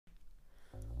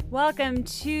Welcome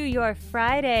to your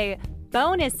Friday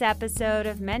bonus episode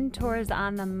of Mentors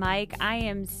on the Mic. I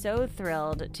am so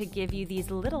thrilled to give you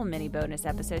these little mini bonus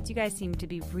episodes. You guys seem to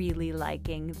be really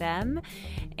liking them.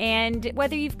 And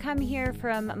whether you've come here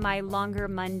from my longer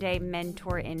Monday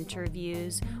mentor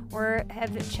interviews or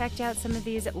have checked out some of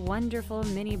these wonderful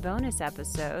mini bonus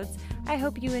episodes, I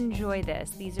hope you enjoy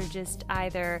this. These are just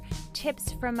either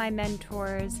tips from my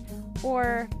mentors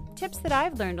or tips that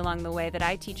I've learned along the way that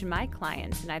I teach my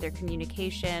clients in either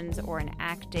communications or in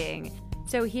acting.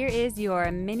 So here is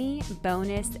your mini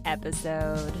bonus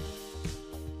episode.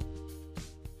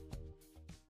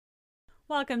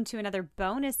 Welcome to another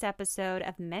bonus episode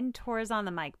of Mentors on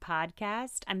the Mic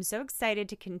podcast. I'm so excited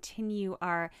to continue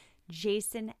our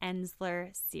Jason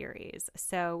Ensler series.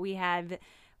 So we've had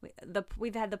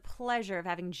the pleasure of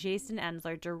having Jason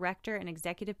Ensler, director and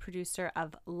executive producer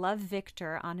of Love,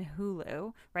 Victor on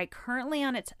HULU, right? Currently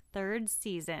on its third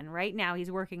season. Right now he's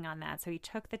working on that. So he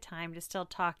took the time to still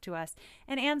talk to us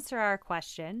and answer our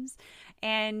questions.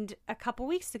 And a couple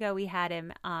weeks ago, we had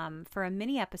him for a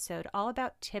mini episode all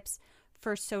about tips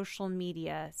for social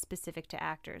media specific to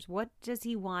actors. What does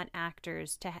he want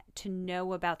actors to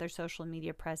know about their social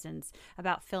media presence,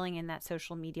 about filling in that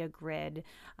social media grid?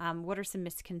 What are some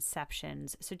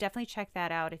misconceptions? So definitely check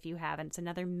that out if you haven't. It's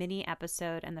another mini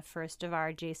episode and the first of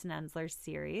our Jason Ensler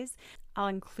series. I'll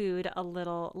include a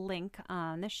little link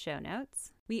on the show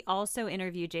notes. We also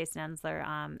interviewed Jason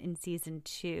Ensler in season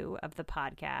 2 of the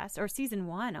podcast, or season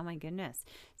 1, oh my goodness,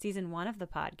 season 1 of the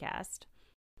podcast.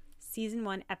 Season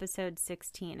 1, episode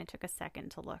 16. It took a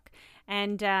second to look.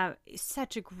 And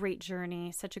such a great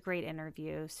journey, such a great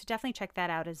interview. So definitely check that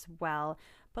out as well.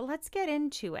 But let's get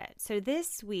into it. So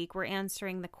this week, we're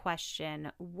answering the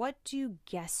question, what do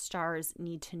guest stars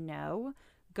need to know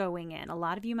going in? A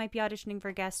lot of you might be auditioning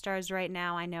for guest stars right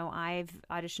now. I know I've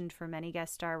auditioned for many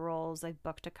guest star roles. I've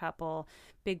booked a couple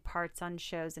big parts on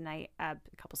shows and a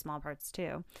couple small parts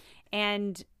too.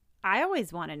 And I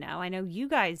always want to know. I know you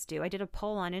guys do. I did a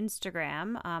poll on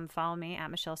Instagram. Follow me at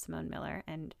Michelle Simone Miller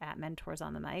and at Mentors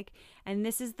on the Mic. And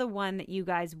this is the one that you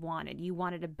guys wanted. You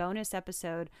wanted a bonus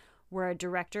episode where a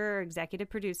director or executive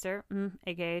producer,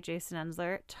 aka Jason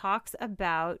Ensler, talks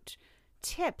about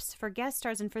tips for guest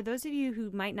stars. And for those of you who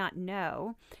might not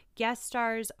know, guest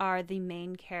stars are the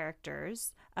main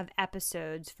characters of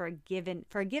episodes for a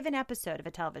given episode of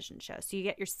a television show. So you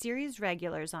get your series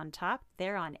regulars on top.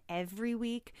 They're on every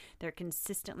week. They're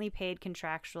consistently paid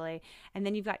contractually. And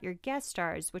then you've got your guest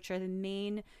stars, which are the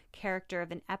main character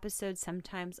of an episode,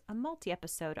 sometimes a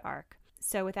multi-episode arc.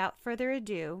 So without further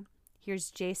ado, here's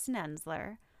Jason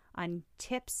Ensler on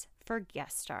tips for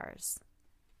guest stars.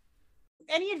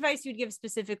 Any advice you'd give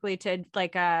specifically to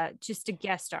just to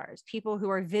guest stars, people who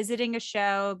are visiting a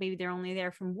show, maybe they're only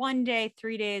there from 1 day,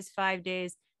 3 days, 5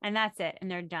 days, and that's it, and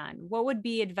they're done. What would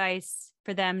be advice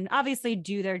for them? Obviously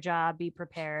do their job, be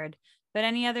prepared, but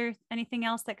anything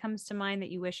else that comes to mind that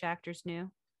you wish actors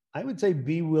knew? I would say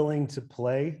be willing to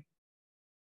play,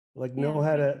 know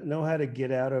how to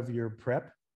get out of your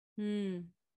prep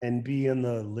and be in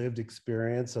the lived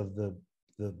experience of the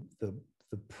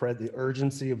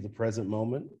urgency of the present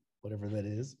moment, whatever that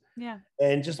is. Yeah.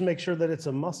 And just make sure that it's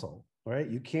a muscle, right?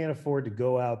 You can't afford to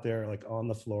go out there on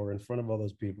the floor in front of all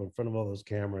those people, in front of all those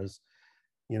cameras,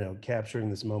 capturing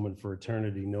this moment for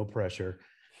eternity, no pressure.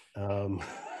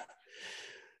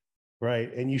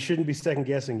 Right. And you shouldn't be second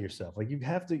guessing yourself. You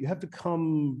have to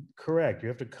come correct. You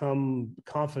have to come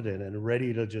confident and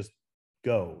ready to just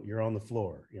go. You're on the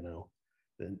floor,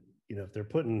 then, if they're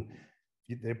putting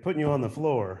you on the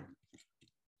floor,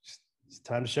 it's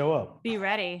time to show up. Be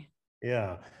ready.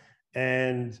 Yeah.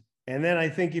 And then I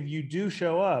think if you do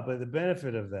show up, the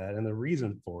benefit of that and the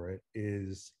reason for it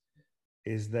is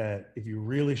that if you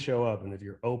really show up and if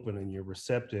you're open and you're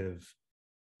receptive,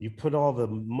 you put all the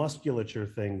musculature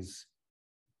things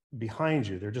behind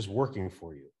you. They're just working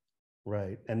for you.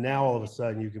 Right. And now all of a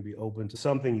sudden you can be open to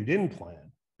something you didn't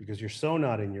plan because you're so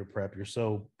not in your prep. You're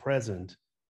so present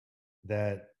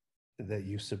that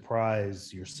you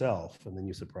surprise yourself and then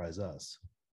you surprise us.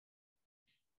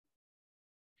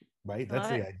 Right? That's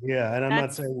the idea. And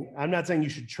I'm not saying you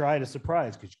should try to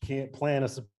surprise, because you can't plan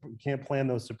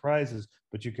those surprises,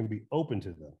 but you can be open to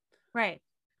them. Right.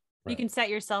 You can set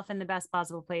yourself in the best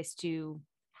possible place to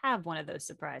have one of those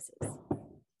surprises.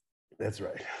 That's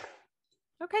right.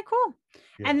 Okay, cool.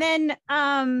 Yeah. And then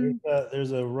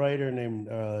there's a writer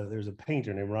there's a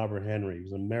painter named Robert Henry. He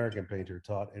was an American painter,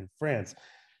 taught in France.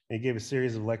 And he gave a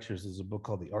series of lectures. There's a book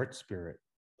called The Art Spirit.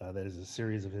 That is a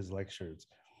series of his lectures.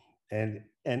 And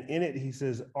in it, he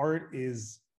says, art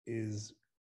is the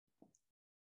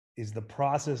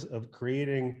process of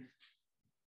creating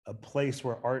a place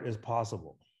where art is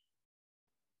possible.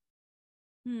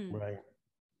 Right.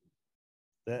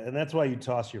 And that's why you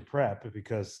toss your prep,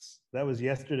 because that was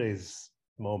yesterday's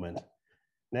moment.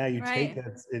 Now you take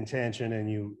that intention and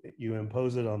you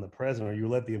impose it on the present, or you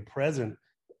let the present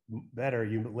better,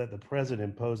 you let the present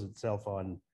impose itself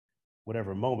on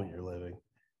whatever moment you're living.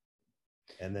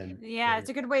 And then it's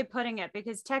a good way of putting it,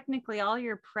 because technically all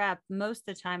your prep most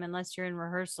of the time, unless you're in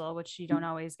rehearsal, which you don't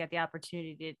always get the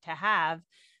opportunity to have,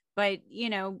 but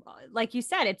like you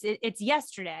said, it's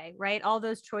yesterday, right? All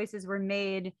those choices were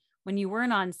made when you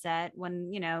weren't on set,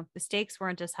 when the stakes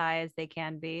weren't as high as they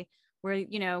can be, where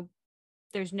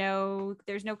there's no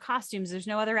costumes, there's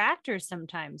no other actors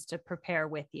sometimes to prepare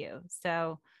with you,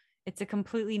 so it's a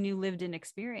completely new lived in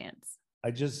experience.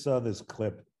 I just saw this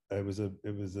clip. It was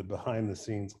a behind the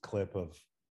scenes clip of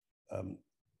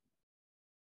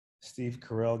Steve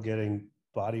Carell getting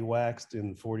body waxed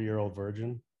in 40-Year-Old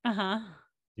Virgin. Uh-huh.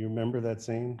 Do you remember that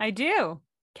scene? I do.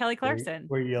 Kelly Clarkson.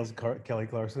 Where he yells Kelly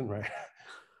Clarkson, right?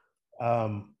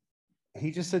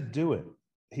 He just said, "Do it."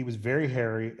 He was very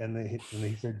hairy, and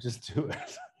he said, "Just do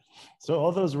it." So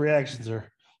all those reactions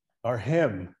are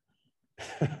him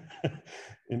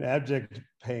in abject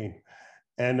pain,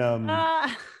 and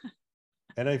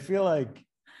and I feel like,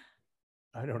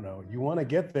 I don't know, you want to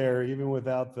get there even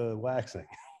without the waxing.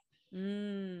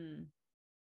 And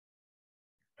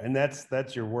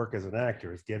that's your work as an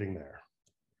actor, is getting there.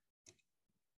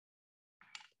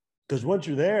 Because once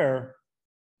you're there,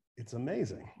 it's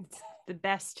amazing. It's the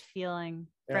best feeling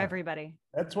for everybody.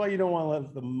 That's why you don't want to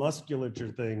let the musculature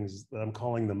things that I'm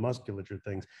calling the musculature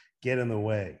things get in the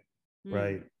way,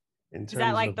 right? Is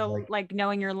that like like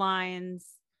knowing your lines?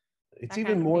 It's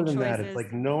even more than that. It's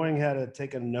like knowing how to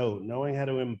take a note, knowing how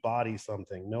to embody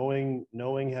something,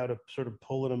 knowing how to sort of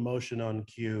pull an emotion on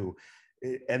cue.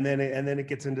 And then it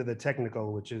gets into the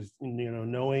technical, which is,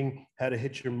 knowing how to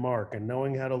hit your mark and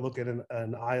knowing how to look at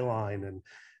an eye line,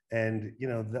 and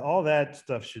all that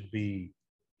stuff should be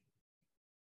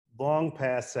long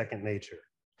past second nature.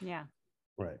 Yeah.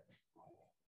 Right.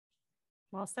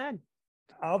 Well said.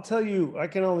 I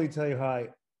can only tell you how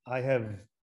I have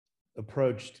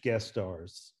approached guest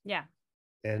stars. Yeah.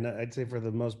 And I'd say for the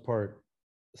most part,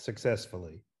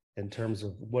 successfully, in terms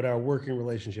of what our working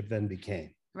relationship then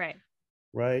became. Right.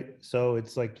 Right. So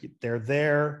it's like they're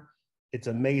there. It's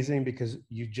amazing because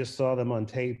you just saw them on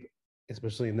tape,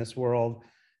 especially in this world.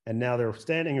 And now they're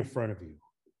standing in front of you.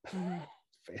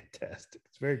 Fantastic.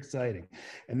 It's very exciting.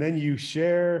 And then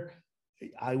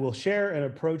I will share an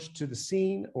approach to the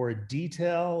scene or a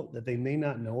detail that they may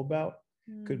not know about.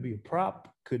 Could be a prop,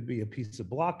 could be a piece of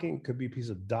blocking, could be a piece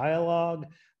of dialogue,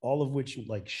 all of which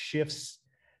like shifts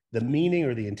the meaning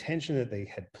or the intention that they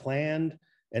had planned.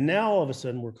 And now all of a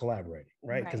sudden we're collaborating,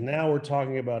 right? Because now we're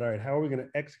talking about, all right, how are we going to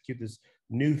execute this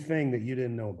new thing that you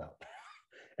didn't know about?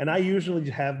 And I usually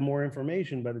have more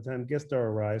information by the time guest star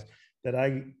arrives, that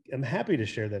I am happy to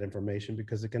share that information,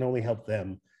 because it can only help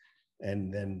them,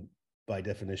 and then by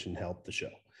definition help the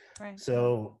show. Right.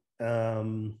 So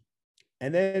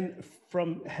and then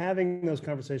from having those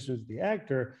conversations with the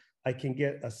actor, I can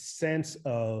get a sense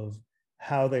of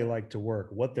how they like to work,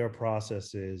 what their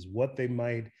process is, what they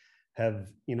might have,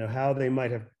 how they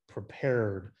might have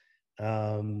prepared.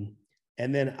 And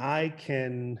then I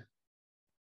can,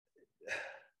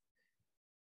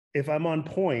 if I'm on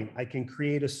point, I can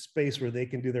create a space where they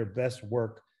can do their best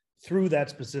work through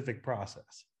that specific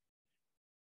process.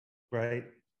 Right?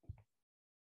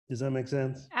 Does that make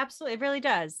sense? Absolutely. It really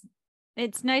does.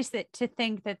 It's nice to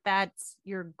think that that's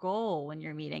your goal when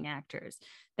you're meeting actors,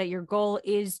 that your goal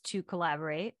is to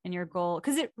collaborate, and your goal,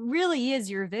 because it really is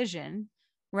your vision,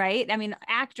 right? I mean,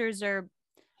 actors are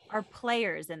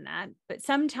players in that, but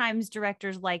sometimes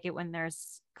directors like it when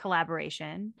there's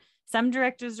collaboration. Some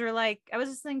directors are like, I was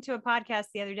listening to a podcast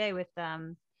the other day with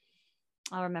I'll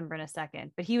remember in a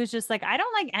second, but he was just like, I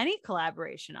don't like any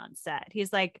collaboration on set.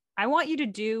 He's like, I want you to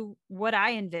do what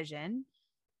I envision,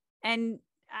 and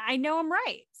I know I'm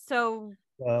right. So,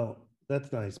 well,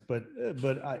 that's nice, but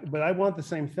I want the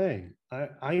same thing.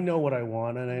 I know what I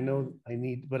want, and I know I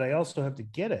need, but I also have to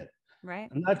get it. Right.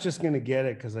 I'm not just going to get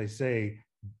it because I say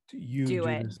you do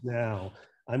this now.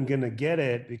 I'm going to get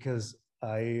it because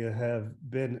I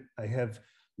have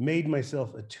made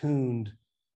myself attuned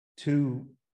to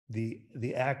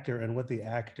the actor and what the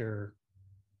actor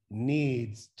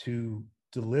needs to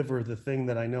deliver the thing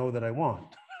that I know that I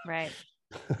want. Right.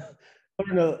 I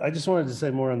don't know. I just wanted to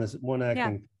say more on this one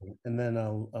acting thing, and then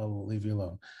I'll leave you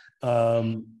alone.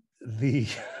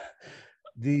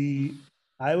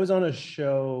 I was on a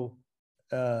show,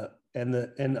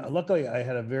 and luckily I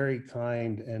had a very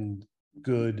kind and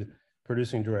good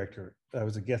producing director I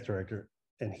was a guest director,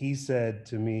 and he said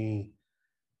to me,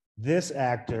 this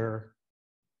actor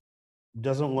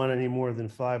doesn't want any more than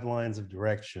 5 lines of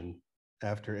direction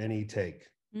after any take.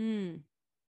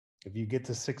 If you get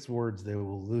to 6 words, they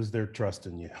will lose their trust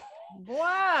in you.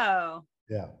 Whoa.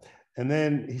 Yeah. And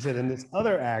then he said, and this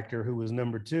other actor who was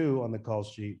number 2 on the call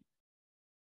sheet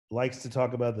likes to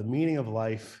talk about the meaning of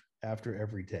life after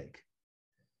every take.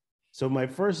 So my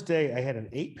first day, I had an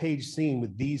 8-page scene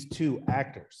with these 2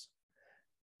 actors.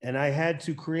 And I had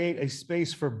to create a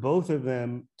space for both of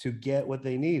them to get what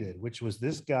they needed, which was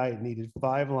this guy needed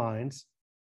 5 lines,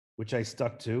 which I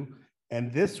stuck to.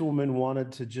 And this woman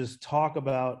wanted to just talk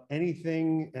about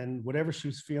anything and whatever she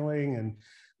was feeling and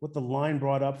what the line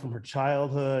brought up from her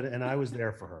childhood. And I was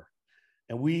there for her.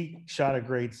 And we shot a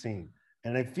great scene.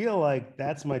 And I feel like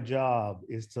that's my job,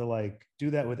 is to like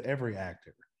do that with every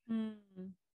actor.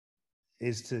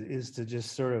 Is to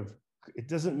just sort of, it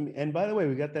doesn't, and by the way,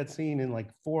 we got that scene in like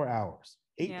 4 hours.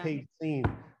 8-page scene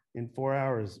in 4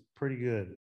 hours, pretty good.